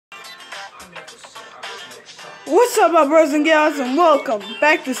What's up, my brothers and gals, and welcome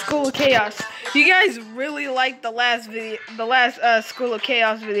back to School of Chaos. You guys really liked the last School of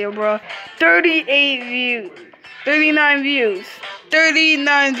Chaos video, bro. 38 views, 39 views,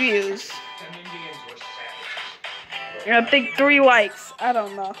 39 views. I think 3 likes. I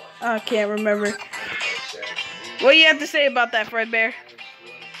don't know. I can't remember. What do you have to say about that, Fredbear?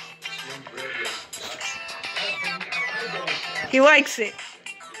 He likes it.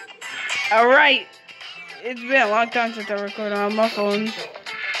 Alright. It's been a long time since I recorded on my phone.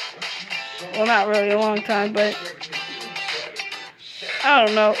 Well, not really a long time, but I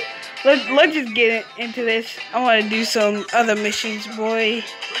don't know. Let's just get into this. I want to do some other missions, boy.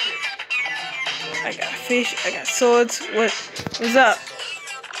 I got fish. I got swords. What's up?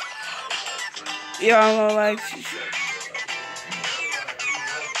 Yo, I'm gonna like.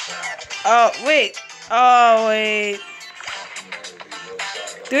 Oh wait. Oh wait.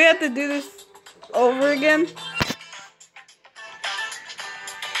 Do we have to do this over again?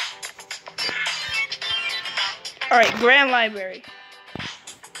 Alright, Grand Library.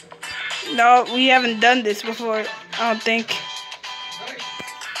 No, we haven't done this before, I don't think.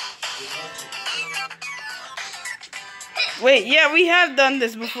 Wait, yeah, we have done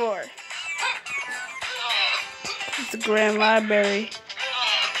this before. It's the Grand Library.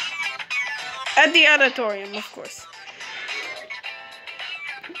 At the auditorium, of course.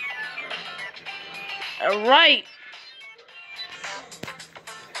 Alright.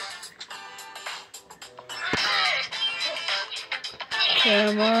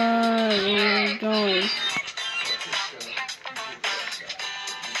 Come on, where are we going?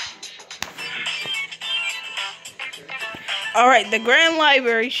 Alright, the Grand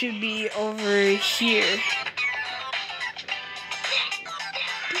Library should be over here.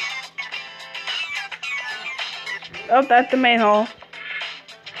 Oh, that's the main hall.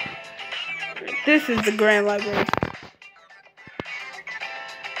 This is the Grand Library.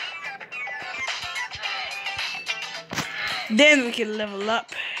 Then we can level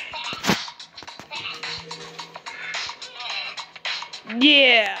up.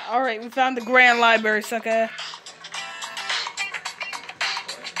 Yeah, alright, we found the Grand Library, sucker.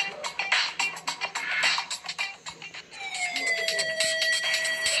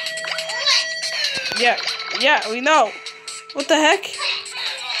 Yeah, we know. What the heck?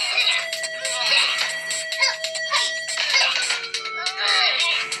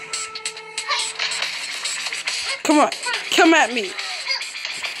 Come on, come at me.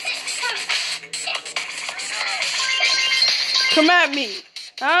 Come at me.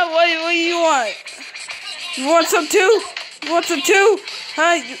 Huh? What do you want? You want some too? You want some too?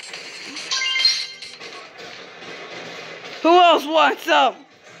 Huh? Who else wants some?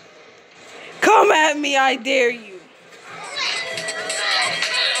 Come at me, I dare you.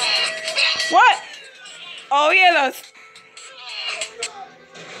 What? Oh, yeah, that's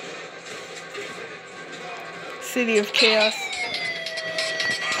City of Chaos.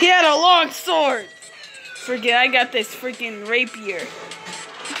 He had a long sword. Forget, I got this freaking rapier.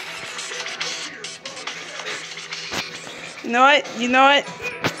 You know what? You know what?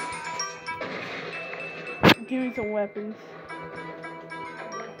 Give me some weapons.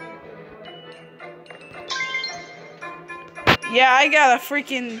 Yeah, I got a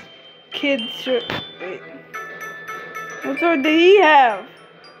freaking kid shirt. Wait. What sword did he have?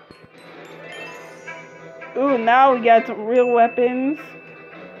 Ooh, now we got some real weapons.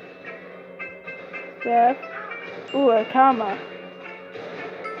 Staff. Ooh, a Kama.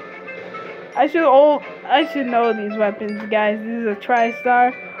 I should know these weapons, guys. This is a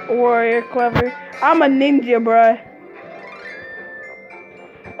TriStar, a Warrior, Clever. I'm a ninja, bruh.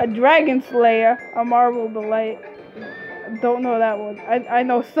 A Dragon Slayer, a Marble Delight. Don't know that one. I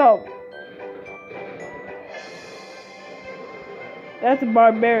know some. That's a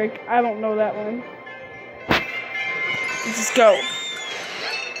Barbaric. I don't know that one. Let's just go.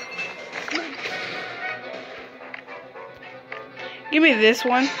 Give me this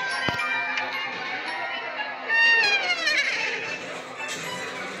one.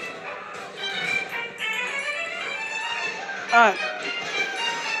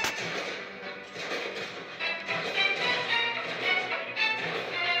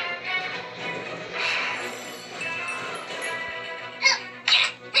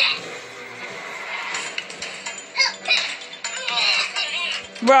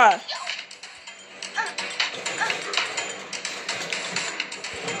 Bruh.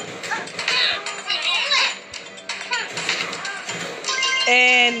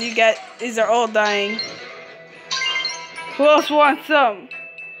 And you got, these are all dying. Who else wants some?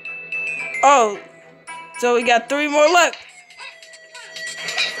 Oh, so we got 3 more left.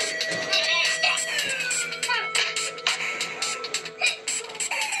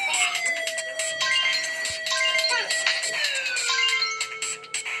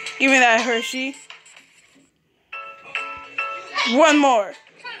 Give me that Hershey. One more.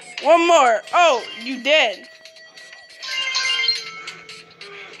 One more. Oh, you dead.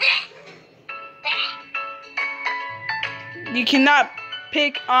 You cannot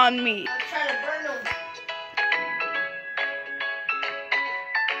pick on me. I'm trying to burn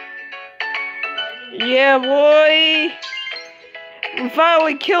them. Yeah, boy. We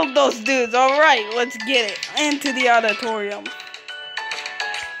finally killed those dudes. Alright, let's get it. Into the auditorium.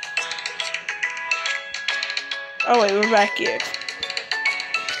 Oh, wait, we're back here.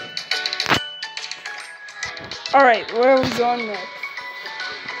 Alright, where are we going next?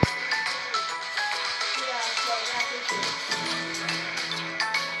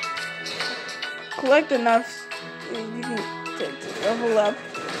 Collect enough. You can take the level up.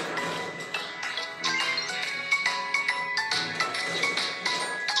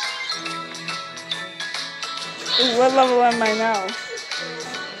 Ooh, what level am I now?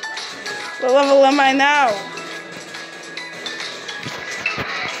 What level am I now?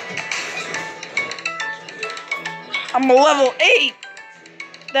 I'm a level 8.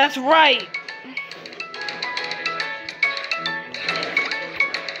 That's right.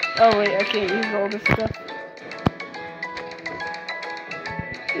 Oh wait, I can't use all this stuff.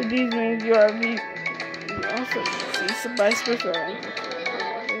 These means you are you also see some by special.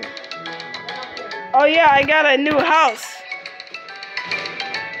 Oh yeah, I got a new house.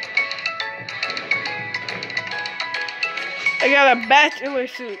 I got a bachelor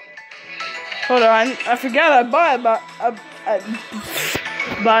suit. Hold on, I forgot I bought it.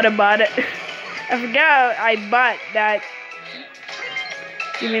 I forgot I bought that.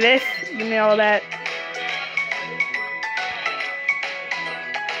 Give me this. Give me all that.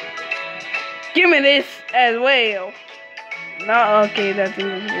 Give me this as well. No, okay, that's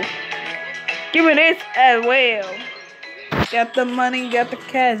invisible. Give me this as well. Got the money, got the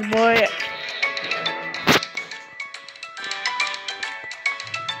cash, boy.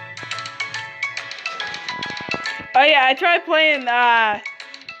 Oh yeah, I tried playing. I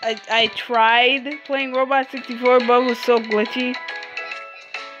tried playing Robot 64, but it was so glitchy.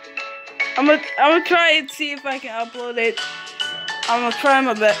 I'm gonna try and see if I can upload it. I'm gonna try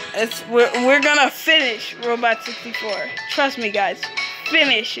my best. We're gonna finish Robot 64. Trust me, guys.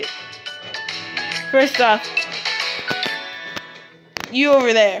 Finish it. First off, you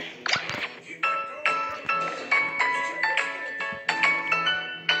over there.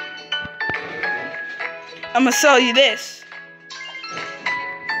 I'm gonna sell you this.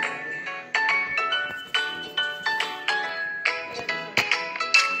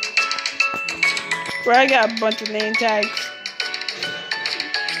 Where I got a bunch of name tags.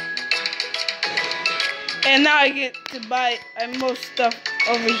 And now I get to buy most stuff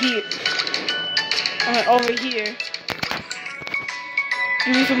over here. Over here.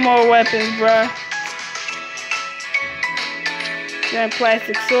 Give me some more weapons, bruh. That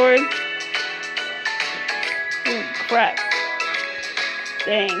plastic sword. Oh, crap.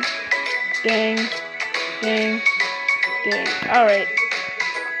 Dang. Dang. Dang. Dang. Alright.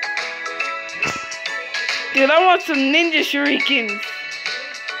 Dude, I want some ninja shurikens.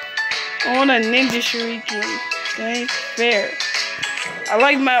 I want a ninja shuriken. That ain't fair. I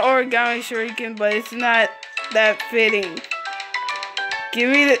like my origami shuriken, but it's not that fitting. Give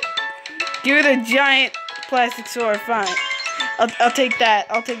me the giant plastic sword. Fine. I'll take that.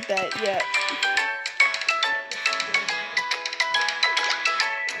 I'll take that. Yeah.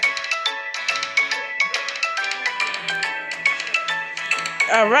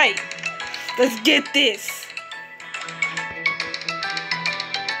 All right. Let's get this.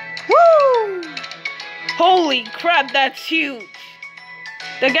 Woo! Holy crap, that's huge.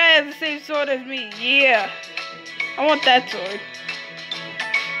 The guy has the same sword as me. Yeah. I want that sword.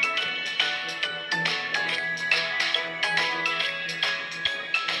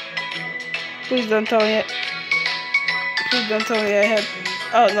 Please don't tell me it. Please don't tell me I have...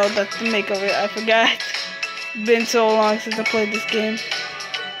 Oh no, that's the make of it. I forgot. It's been so long since I played this game.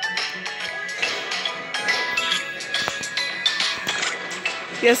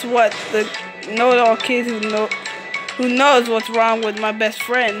 Guess what? The know-it-all kid who knows what's wrong with my best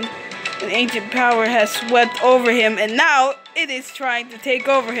friend. An ancient power has swept over him, and now it is trying to take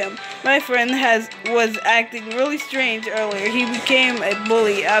over him. My friend was acting really strange earlier. He became a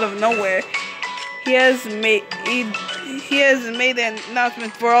bully out of nowhere. He has made an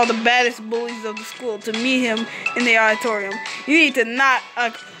announcement for all the baddest bullies of the school to meet him in the auditorium. You need to knock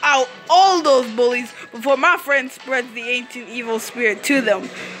out all those bullies before my friend spreads the ancient evil spirit to them.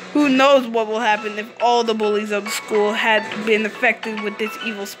 Who knows what will happen if all the bullies of the school had been affected with this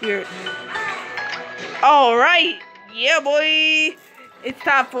evil spirit. Alright, yeah boy. it's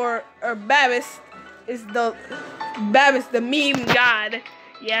time for Babis. Is the Babis the meme god?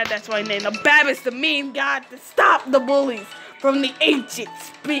 Yeah, that's why I named him Babis the meme god to stop the bullies from the ancient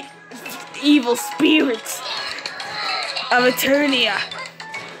evil spirits of Eternia.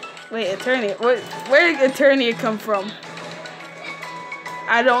 Wait, Eternia? Where did Eternia come from?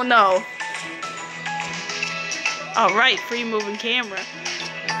 I don't know. Alright, free moving camera.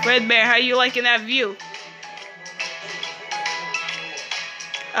 Red Bear, how you liking that view?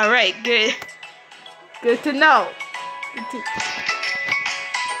 Alright, good. Good to know.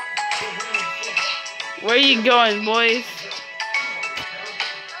 Where you going, boys?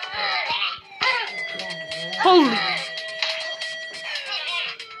 Holy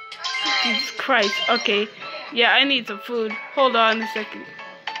Jesus Christ. Okay. Yeah, I need some food. Hold on a second.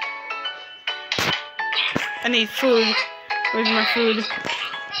 I need food. Where's my food?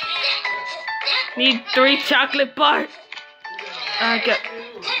 Need 3 chocolate bars.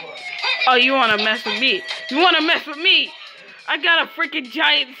 Oh, you wanna mess with me? You wanna mess with me? I got a freaking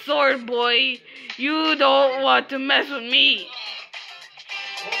giant sword, boy. You don't want to mess with me.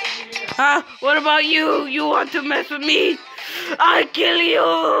 Huh? What about you? You want to mess with me? I'll kill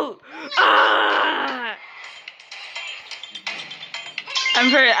you! Ah! I'm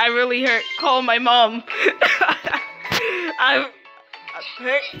hurt. I really hurt. Call my mom. I'm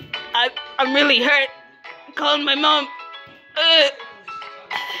hurt. I'm really hurt. Call my mom.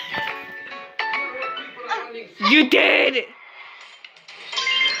 You did.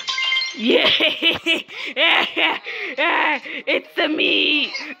 Yeah. It's a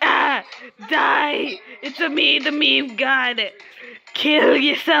me. Die. It's a me, the meme god. Kill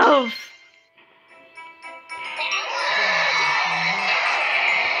yourselves.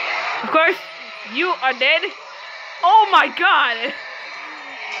 Of course, you are dead. Oh my god.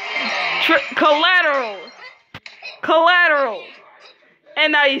 Collateral.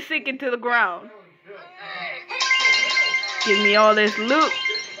 And now you sink into the ground. Give me all this loot.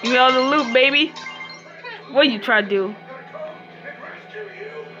 Give me all the loot, baby. What you try to do?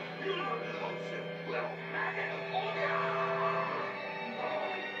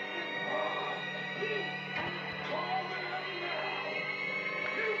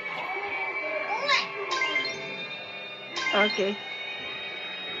 Okay.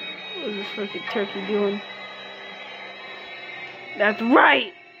 What is this freaking turkey doing? That's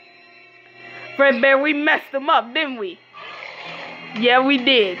right! Red Bear, we messed them up, didn't we? Yeah, we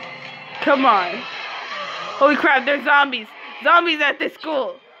did. Come on. Holy crap, there's zombies. Zombies at this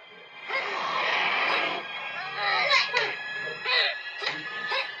school.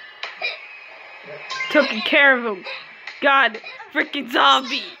 Taking care of them. God, freaking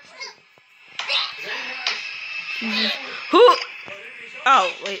zombie. Jesus. Who?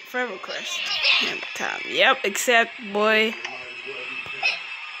 Oh, wait, Forever Quest. Time. Yep, except, boy.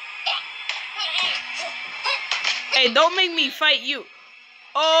 Hey, don't make me fight you.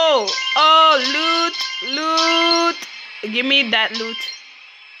 Oh, loot. Give me that loot.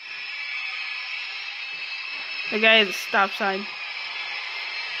 The guy has a stop sign.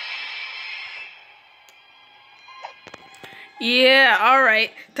 Yeah,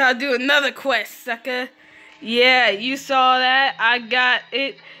 alright. Time to do another quest, sucker. Yeah, you saw that. I got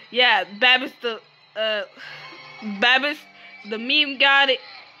it. Yeah, Babis the meme god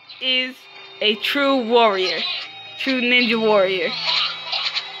is a true warrior. True ninja warrior.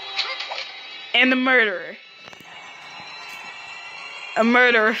 And a murderer. A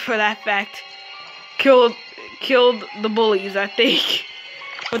murderer for that fact. Killed the bullies, I think.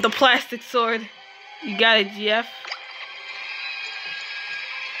 With the plastic sword. You got it, GF.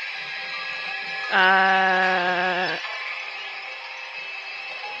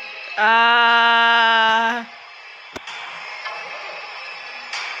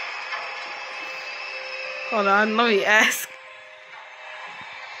 Hold on, let me ask.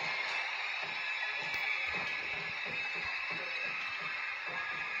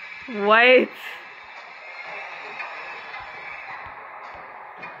 Wait.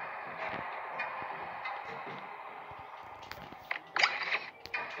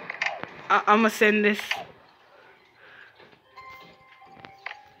 I'ma send this.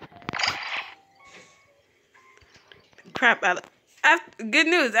 Crap out of. Good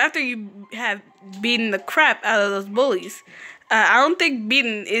news, after you have beaten the crap out of those bullies, I don't think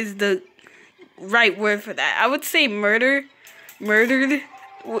beaten is the right word for that. I would say murdered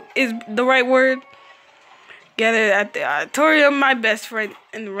is the right word. gathered at the auditorium, my best friend,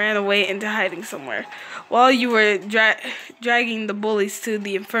 and ran away into hiding somewhere. While you were dragging the bullies to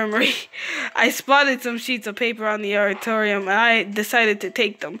the infirmary, I spotted some sheets of paper on the auditorium, and I decided to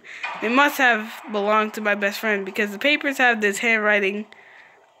take them. They must have belonged to my best friend, because the papers have this handwriting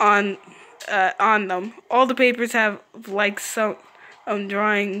on them. All the papers have like some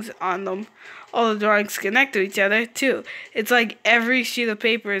drawings on them. All the drawings connect to each other too. It's like every sheet of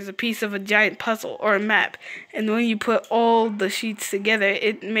paper is a piece of a giant puzzle or a map, and when you put all the sheets together,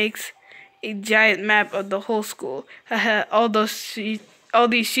 it makes a giant map of the whole school. all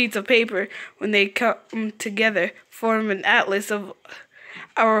these sheets of paper, when they come together, form an atlas of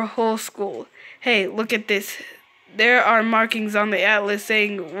our whole school. Hey, look at this. There are markings on the atlas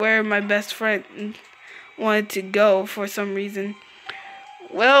saying where my best friend wanted to go for some reason.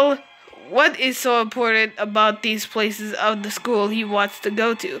 Well, what is so important about these places of the school he wants to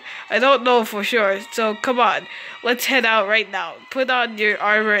go to? I don't know for sure, so come on. Let's head out right now. Put on your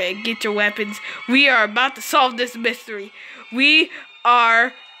armor and get your weapons. We are about to solve this mystery. We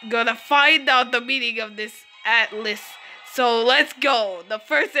are gonna find out the meaning of this atlas. So let's go. The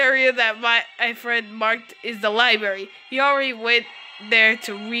first area that my friend marked is the library. He already went there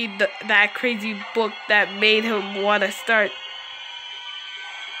to read that crazy book that made him want to start.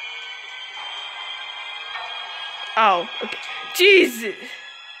 Oh, okay. Jesus.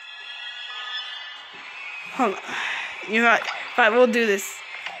 Hold on. You know what? Fine, we'll do this.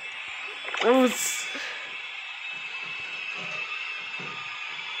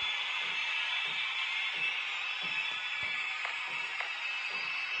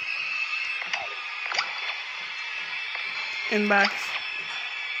 Inbox.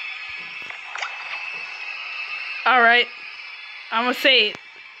 Alright. I'm gonna say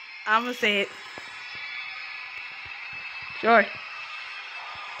it. Sure.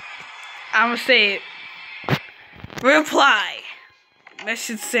 I'm gonna say it. Reply.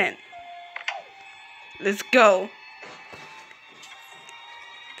 Message sent. Let's go.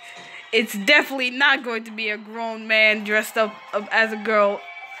 It's definitely not going to be a grown man dressed up as a girl.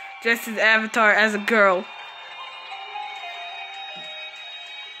 Dressed as Avatar as a girl.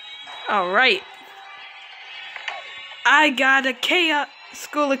 Alright. I got a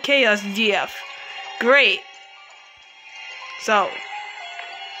School of Chaos GF. Great. So,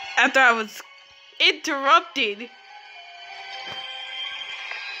 after I was interrupted,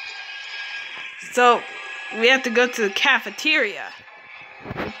 so we have to go to the cafeteria.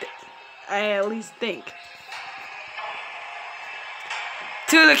 I at least think.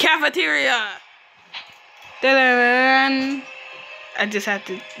 To the cafeteria! Da-da-da-da. I just have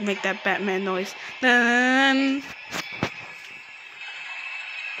to make that Batman noise. Da-da-da-da.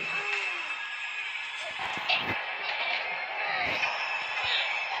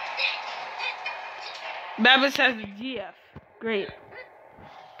 Babbitt has a GF. Great. A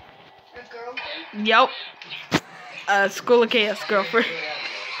girlfriend? Yup. School of Chaos girlfriend.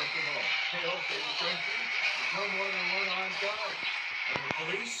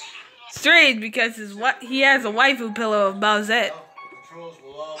 Strange, because he has a waifu pillow of Bowsette.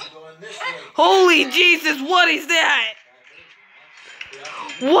 Holy Jesus, what is that?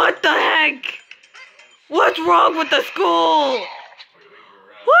 What the heck? What's wrong with the school?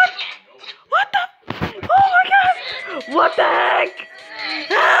 What? What the? Oh my God! What the heck?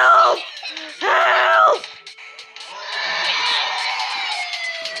 Help! Help!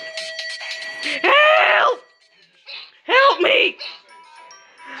 Help! Help me!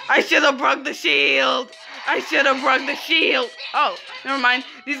 I should have broke the shield. Oh, never mind.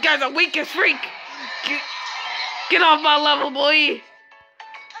 These guys are weak as freak. Get off my level, boy.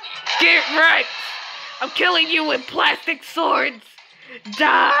 Get wrecked. I'm killing you with plastic swords.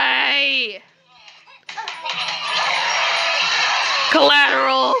 Die.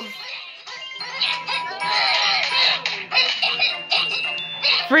 Collateral.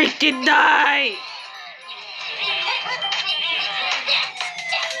 Freaking die.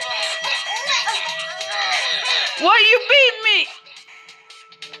 Why you beat me?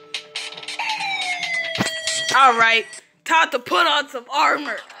 Alright, time to put on some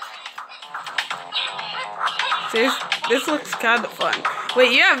armor. This looks kind of fun.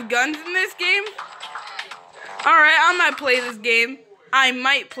 Wait, you have guns in this game? Alright, I might play this game. I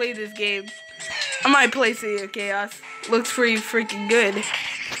might play City of Chaos. Looks pretty freaking good.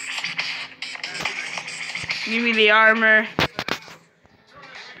 Give me the armor.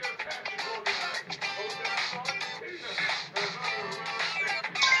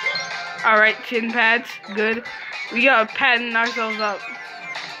 Alright, chin pads. Good. We gotta padding ourselves up.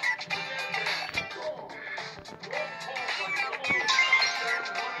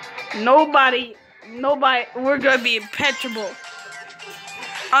 nobody. We're gonna be impenetrable,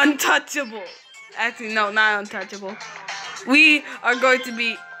 untouchable. Actually, no, not untouchable. We are going to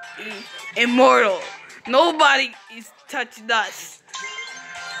be immortal. Nobody is touching us.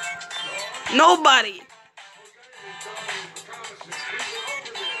 Nobody.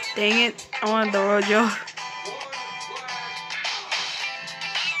 Dang it! I wanted the Rojo.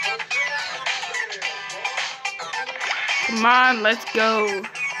 Come on, let's go.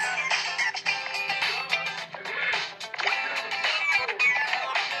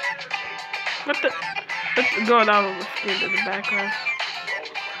 What the? Let's go down the screen in the background.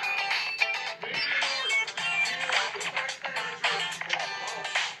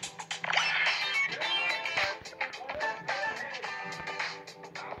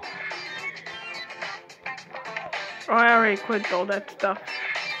 Oh, I already quit all that stuff.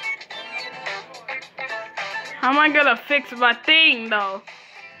 How am I gonna fix my thing, though?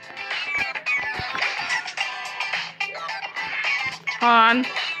 Hold on.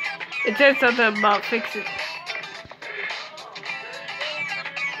 It said something about fix it.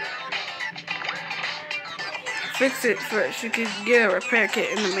 Fix it first. You can get a repair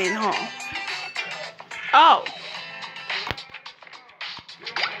kit in the main hall. Oh!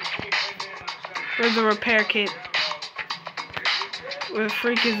 Where's the repair kit? Where the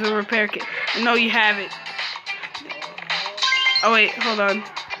freak is the repair kit? I know you have it. Oh wait, hold on.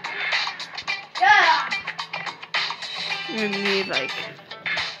 I'm gonna need like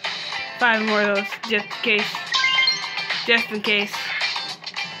 5 more of those just in case. Just in case.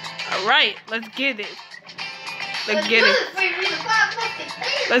 Alright, let's get it. Let's get it.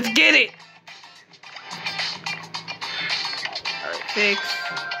 Let's get it. Alright, fix.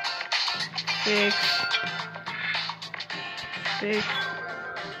 Fix. Fix.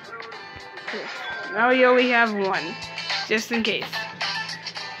 Fix. Now we only have 1. Just in case.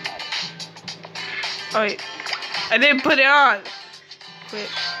 Oh wait. I didn't put it on. Equip.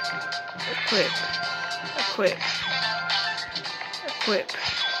 Equip. Equip. Equip.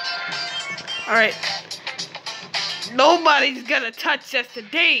 Alright. Nobody's gonna touch us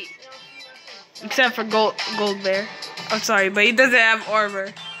today. Except for Gold Bear. I'm sorry, but he doesn't have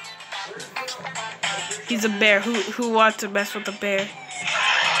armor. He's a bear. Who wants to mess with a bear?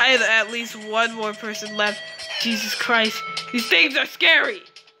 I have at least 1 more person left. Jesus Christ. These things are scary.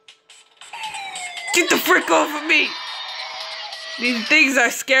 Get the frick off of me. These things are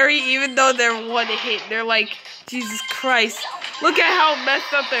scary even though they're 1 hit. They're like, Jesus Christ. Look at how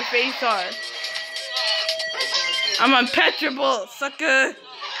messed up their face are. I'm impenetrable, sucker.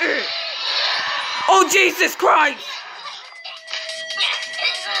 Oh, Jesus Christ.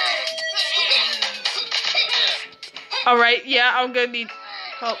 Alright, yeah, I'm gonna need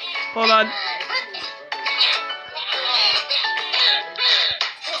help. Hold on.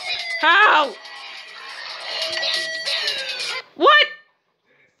 How? What?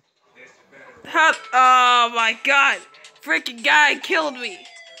 How? Oh my God! Freaking guy killed me.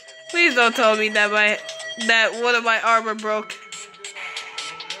 Please don't tell me that one of my armor broke.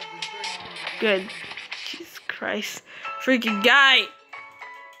 Good. Jesus Christ! Freaking guy!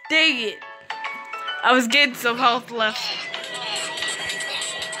 Dang it! I was getting some health left.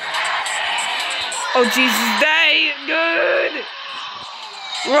 Oh Jesus! Dang! Good.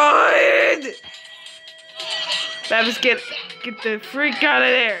 Run! Babs, get the freak out of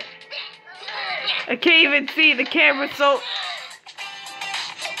there. I can't even see the camera, so...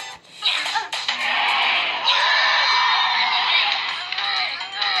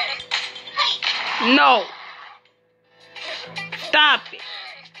 No! Stop it!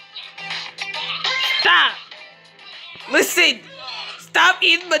 Stop! Listen! Stop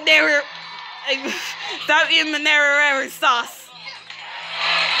eating Madeira... Stop eating Madeira sauce!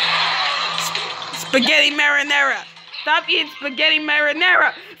 Spaghetti marinara! Stop eating spaghetti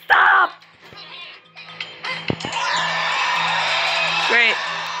marinara! Stop! Great.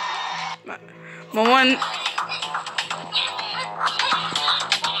 My one...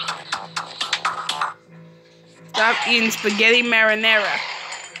 Stop eating spaghetti marinara.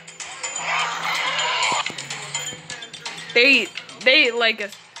 They eat like a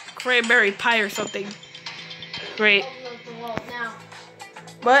cranberry pie or something. Great.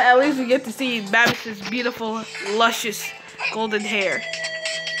 But at least we get to see Babish's beautiful, luscious, golden hair.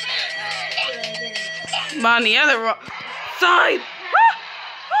 But on the other side...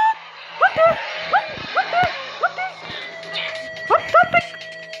 What the?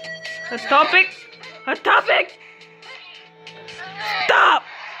 Hot topic? Hot topic? Stop!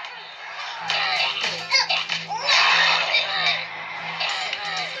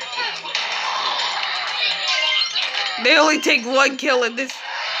 They only take 1 kill in this.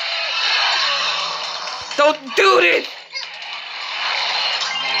 Don't do this!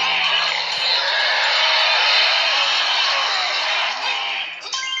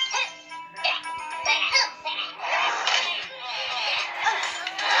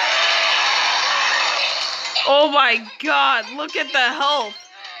 Oh my god, look at the health.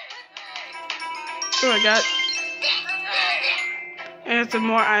 Oh my god. And some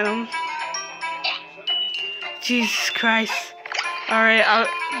more items. Jesus Christ. Alright,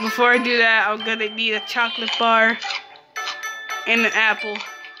 before I do that, I'm gonna need a chocolate bar and an apple.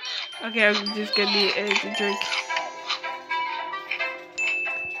 Okay, I'm just gonna need a drink.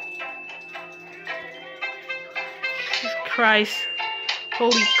 Jesus Christ.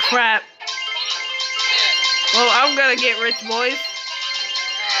 Holy crap. Well, I'm gonna get rich, boys.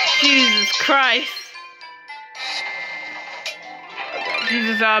 Jesus Christ. He's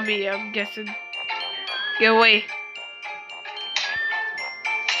a zombie, I'm guessing. Get away.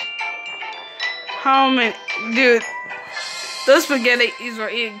 How many? Dude, those spaghettis were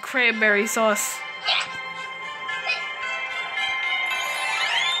eating cranberry sauce.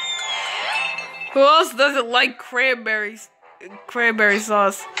 Who else doesn't like cranberry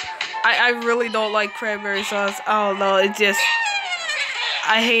sauce? I really don't like cranberry sauce. I don't know. It just,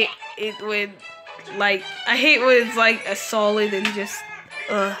 I hate it when, like, I hate when it's like a solid and just,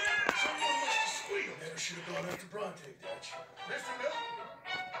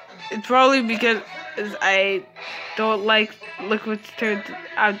 It's probably because I don't like liquids turned to,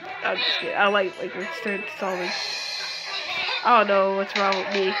 I like liquids turned to solids. I don't know what's wrong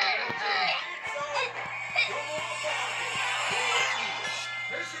with me.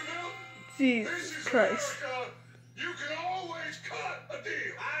 Jesus Christ. You can always cut a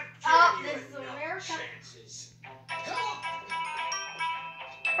deal. Oh, this is America.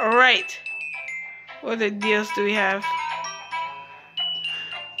 Alright. What other deals do we have?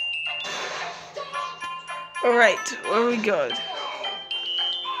 Alright, where are we going?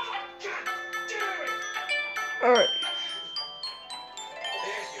 Alright.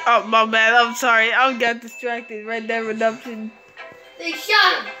 Oh, my bad, I'm sorry. I got distracted. Red Dead Redemption. They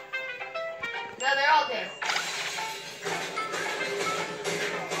shot him. No, they're all dead.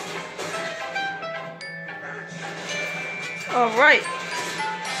 Alright.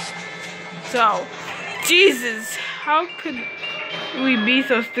 So, Jesus, how could we be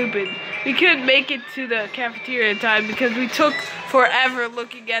so stupid? We couldn't make it to the cafeteria in time because we took forever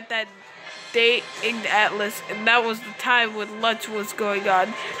looking at that date in the atlas, and that was the time when lunch was going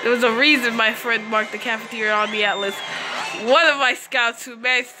on. There was a reason my friend marked the cafeteria on the atlas. One of my scouts who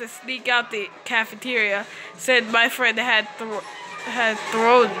managed to sneak out the cafeteria said my friend had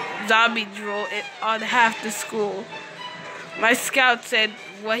thrown zombie drool on half the school. My scout said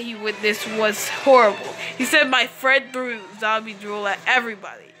what he witnessed was horrible. He said my friend threw zombie drool at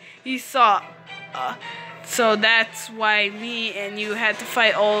everybody he saw. So that's why me and you had to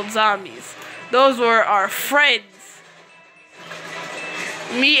fight all zombies. Those were our friends.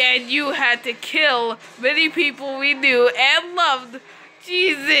 Me and you had to kill many people we knew and loved.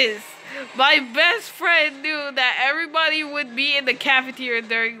 Jesus. My best friend knew that everybody would be in the cafeteria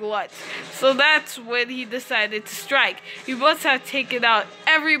during lunch. So that's when he decided to strike. He must have taken out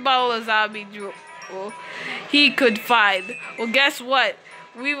every bottle of zombie drool he could find. Well, guess what?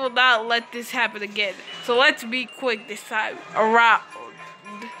 We will not let this happen again. So let's be quick this time around.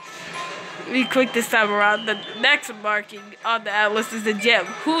 The next marking on the atlas is the gym.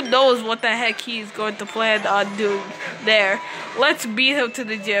 Who knows what the heck he's going to plan on doing there. Let's beat him to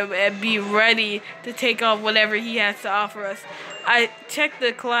the gym and be ready to take on whatever he has to offer us. I checked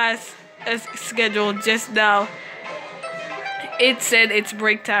the class schedule just now. It said it's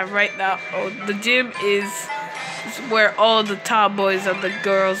break time right now. Oh, the gym is where all the tomboys and the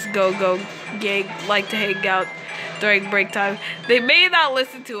girls go gang like to hang out during break time. They may not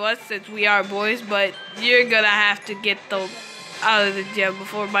listen to us since we are boys, but you're gonna have to get them out of the gym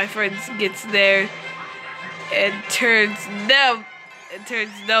before my friend gets there and turns them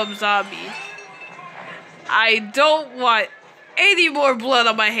zombie. I don't want any more blood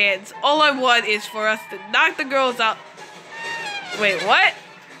on my hands. All I want is for us to knock the girls out. Wait, what?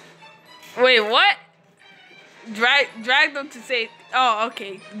 Wait, what? Drag them to safety. Oh,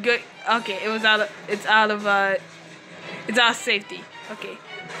 okay, good. Okay, it's out of safety. Okay,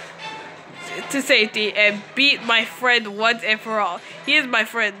 to safety and beat my friend once and for all. He is my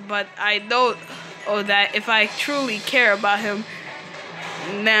friend, but I know that if I truly care about him,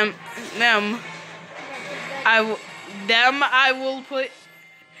 I will put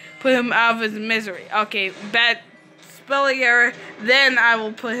him out of his misery. Okay, bad spelling error. Then I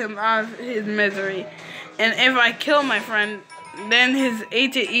will put him out of his misery. And if I kill my friend, then his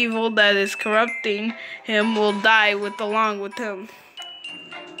ancient evil that is corrupting him will die along with him.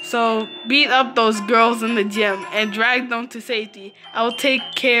 So beat up those girls in the gym and drag them to safety. I will take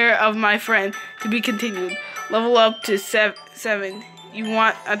care of my friend. To be continued. Level up to 7. You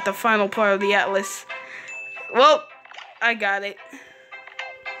want at the final part of the Atlas. Well, I got it.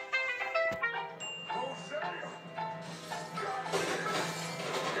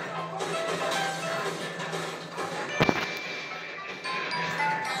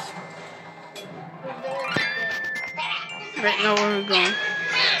 Right now, where are we going?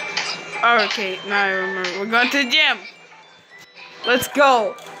 Oh, okay, now I remember. We're going to the gym. Let's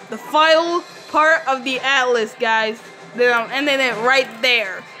go. The final part of the Atlas, guys. Then I'm ending it right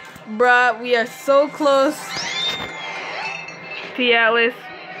there. Bruh, we are so close to the Atlas.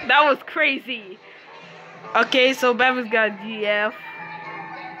 That was crazy. Okay, so Bevan's got GF.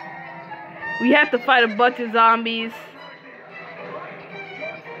 We have to fight a bunch of zombies.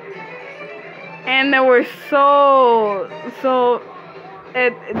 And there were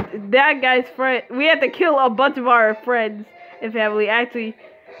that guy's friend. We had to kill a bunch of our friends and family. Actually,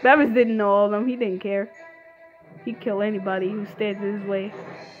 Bevis didn't know all of them. He didn't care. He'd kill anybody who stands in his way.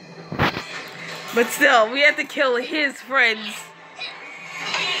 But still, we had to kill his friends.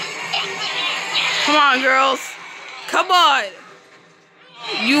 Come on, girls. Come on.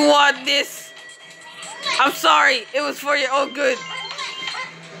 You want this? I'm sorry. It was for your own good.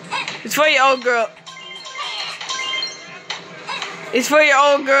 It's for your own girl. It's for your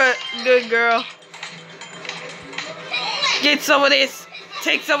own good girl. Get some of this.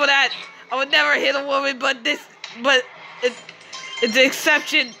 Take some of that. I would never hit a woman, but it's an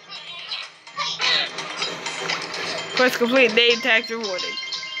exception. Quest complete. Name tag rewarded.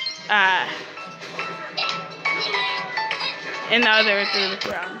 And now they're through the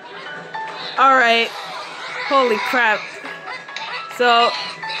ground. All right. Holy crap. So.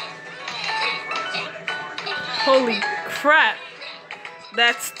 Holy crap.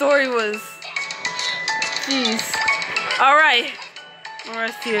 That story was... Jeez. Alright.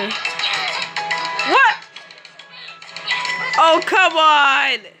 Rest here. What? Oh, come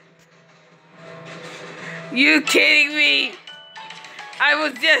on. You kidding me? I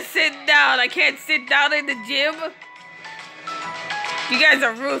was just sitting down. I can't sit down in the gym? You guys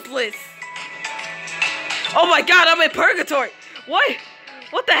are ruthless. Oh my god, I'm in purgatory. What?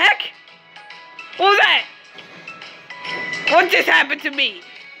 What the heck? What was that? What just happened to me?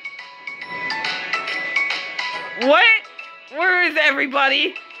 What? Where is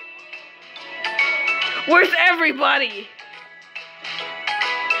everybody? Where's everybody?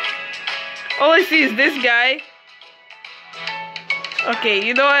 All I see is this guy. Okay,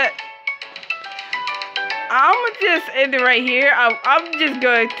 you know what? I'm gonna just end it right here. I'm just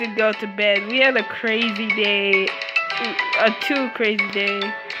going to go to bed. We had a crazy day. A too crazy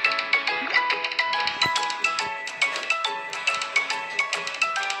day.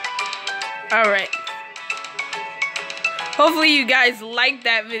 Alright. Hopefully you guys liked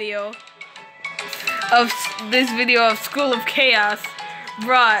that video. This video of School of Chaos.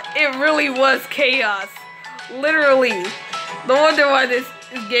 Bruh, it really was chaos. Literally. No wonder why this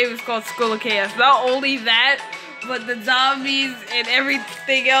game is called School of Chaos. Not only that, but the zombies and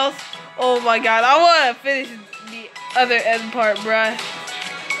everything else. Oh my god. I want to finish the other end part, bruh.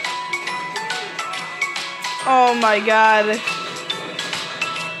 Oh my god.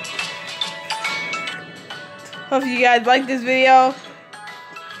 Hope you guys like this video.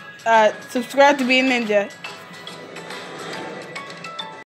 Subscribe to be a ninja.